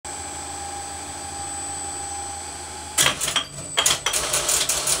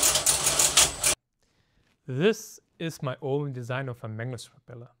This is my own design of a Magnus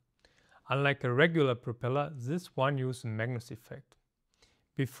propeller. Unlike a regular propeller, this one uses a Magnus effect.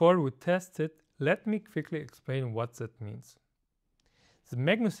 Before we test it, let me quickly explain what that means. The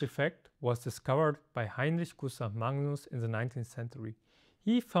Magnus effect was discovered by Heinrich Gustav Magnus in the 19th century.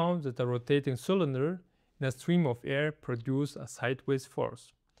 He found that a rotating cylinder in a stream of air produced a sideways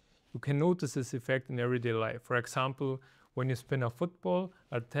force. You can notice this effect in everyday life, for example, when you spin a football,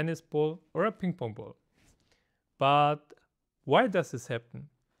 a tennis ball, or a ping pong ball. But why does this happen?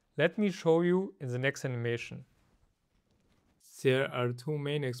 Let me show you in the next animation. There are two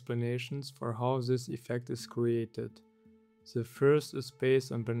main explanations for how this effect is created. The first is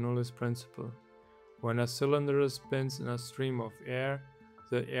based on Bernoulli's principle. When a cylinder spins in a stream of air,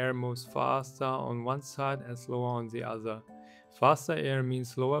 the air moves faster on one side and slower on the other. Faster air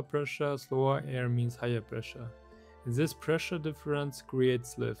means lower pressure, slower air means higher pressure. And this pressure difference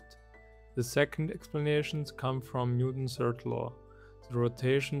creates lift. The second explanations come from Newton's third law. The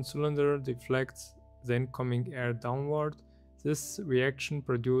rotation cylinder deflects the incoming air downward. This reaction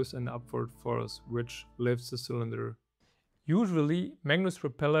produces an upward force, which lifts the cylinder. Usually, Magnus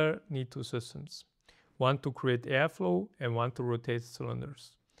propeller need two systems, one to create airflow and one to rotate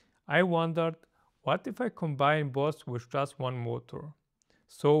cylinders. I wondered, what if I combine both with just one motor?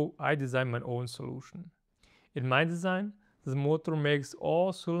 So I designed my own solution. In my design, the motor makes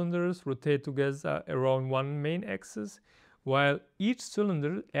all cylinders rotate together around one main axis, while each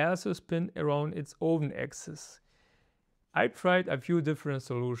cylinder also spins around its own axis. I tried a few different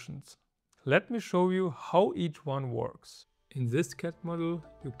solutions. Let me show you how each one works. In this CAD model,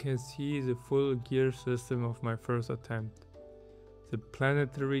 you can see the full gear system of my first attempt. The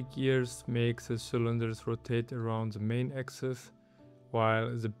planetary gears make the cylinders rotate around the main axis,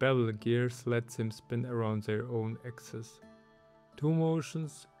 while the bevel gears let them spin around their own axis. Two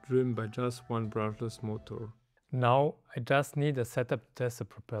motions driven by just one brushless motor. Now I just need a setup to test the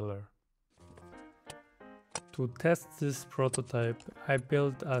propeller. To test this prototype, I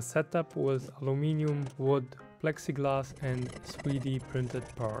built a setup with aluminum, wood, plexiglass and 3D printed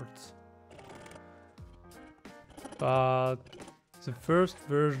parts. But the first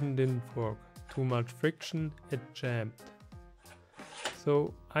version didn't work. Too much friction, it jammed.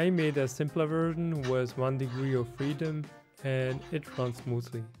 So I made a simpler version with 1 degree of freedom and it runs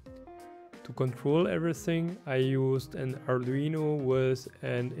smoothly. To control everything, I used an Arduino with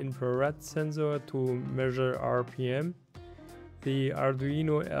an infrared sensor to measure RPM. The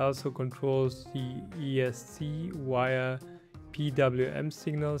Arduino also controls the ESC via PWM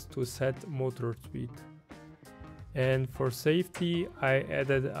signals to set motor speed. And for safety, I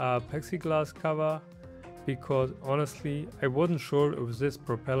added a plexiglass cover because honestly, I wasn't sure if this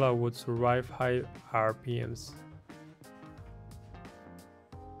propeller would survive high RPMs.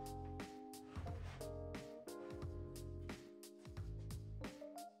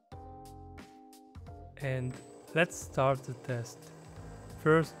 And let's start the test.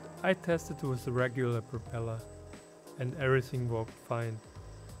 First, I tested with the regular propeller and everything worked fine.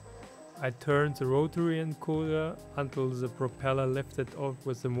 I turned the rotary encoder until the propeller lifted off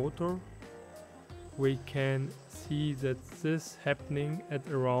with the motor. We can see that this happening at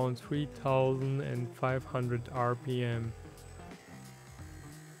around 3500 RPM.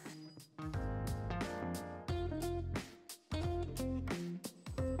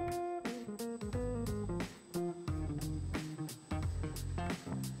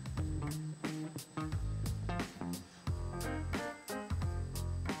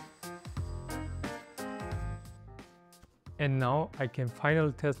 And now I can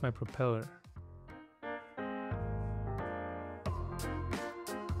finally test my propeller.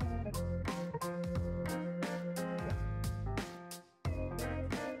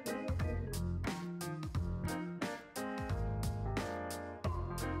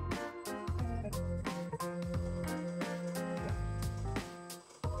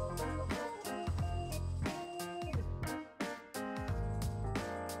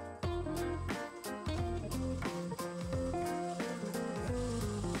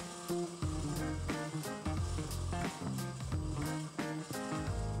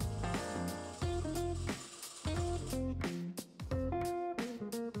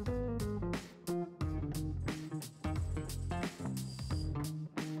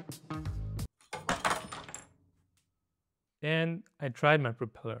 And I tried my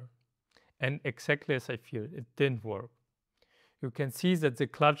propeller, and exactly as I feared, it didn't work. You can see that the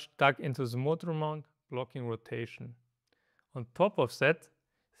clutch dug into the motor mount, blocking rotation. On top of that,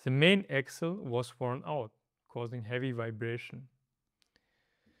 the main axle was worn out, causing heavy vibration.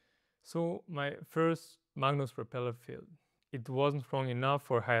 So my first Magnus propeller failed. It wasn't strong enough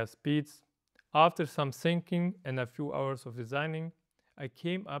for higher speeds. After some thinking and a few hours of designing, I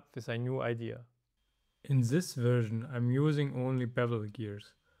came up with a new idea. In this version, I'm using only bevel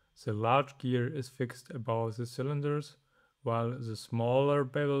gears. The large gear is fixed above the cylinders, while the smaller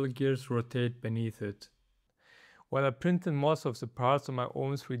bevel gears rotate beneath it. While I printed most of the parts on my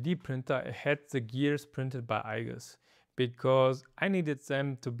own 3D printer, I had the gears printed by IGUS, because I needed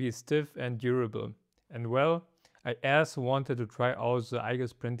them to be stiff and durable. And well, I also wanted to try out the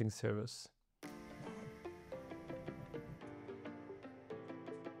IGUS printing service.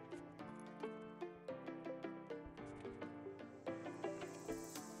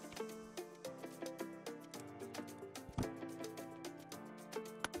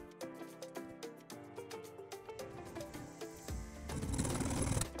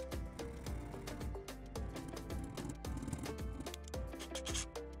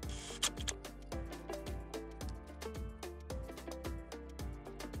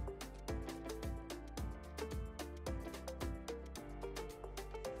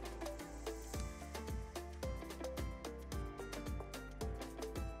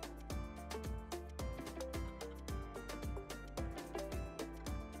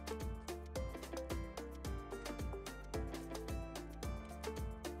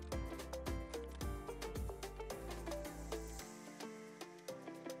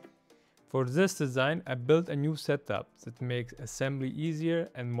 For this design, I built a new setup that makes assembly easier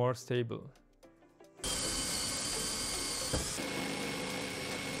and more stable.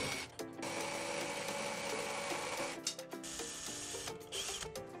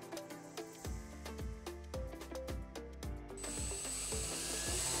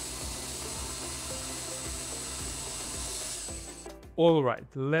 Alright,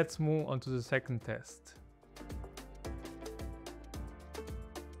 let's move on to the second test.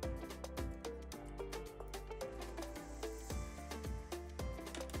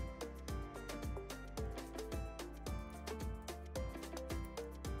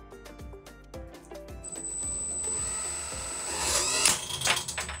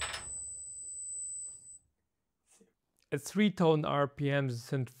 At 3000 RPM, the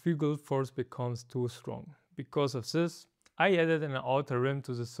centrifugal force becomes too strong. Because of this, I added an outer rim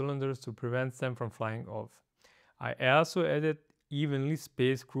to the cylinders to prevent them from flying off. I also added evenly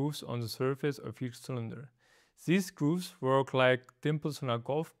spaced grooves on the surface of each cylinder. These grooves work like dimples on a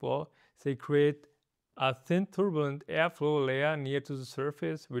golf ball. They create a thin turbulent airflow layer near to the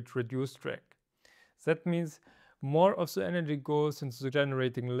surface which reduces drag. That means more of the energy goes into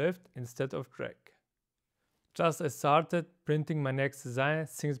generating lift instead of drag. Just as I started printing my next design,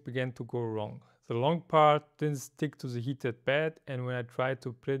 things began to go wrong. The long part didn't stick to the heated bed, and when I tried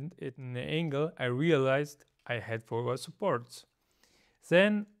to print it in an angle, I realized I had forward supports.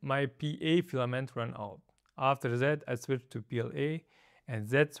 Then my PA filament ran out. After that, I switched to PLA, and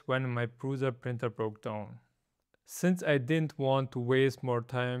that's when my Prusa printer broke down. Since I didn't want to waste more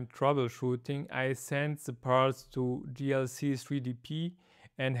time troubleshooting, I sent the parts to GLC 3DP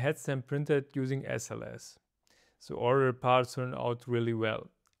and had them printed using SLS. The ordered parts turned out really well.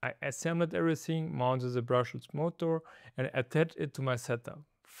 I assembled everything, mounted the brushless motor, and attached it to my setup.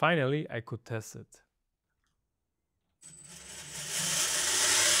 Finally, I could test it.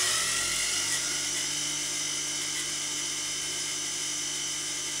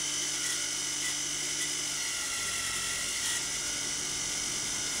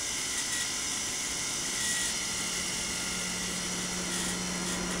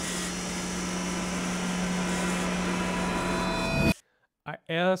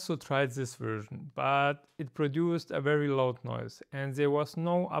 I also tried this version, but it produced a very loud noise and there was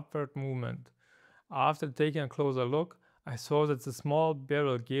no upward movement. After taking a closer look, I saw that the small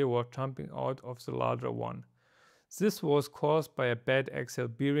bevel gear was jumping out of the larger one. This was caused by a bad axial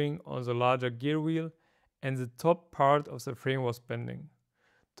bearing on the larger gear wheel and the top part of the frame was bending.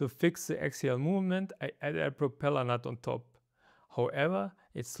 To fix the axial movement, I added a propeller nut on top. However,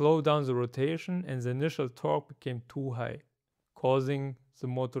 it slowed down the rotation and the initial torque became too high, causing the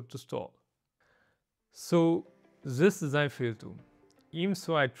motor to stall. So this design failed too. Even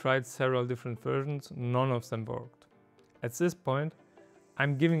so I tried several different versions, none of them worked. At this point,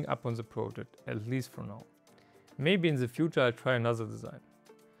 I'm giving up on the project, at least for now. Maybe in the future I'll try another design.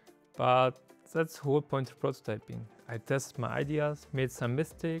 But that's the whole point of prototyping. I tested my ideas, made some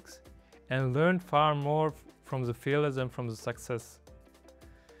mistakes, and learned far more from the failures than from the success.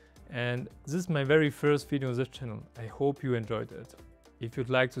 And this is my very first video on this channel. I hope you enjoyed it. If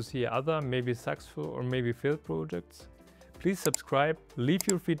you'd like to see other, maybe successful or maybe failed projects, please subscribe, leave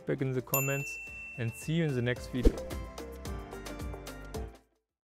your feedback in the comments, and see you in the next video.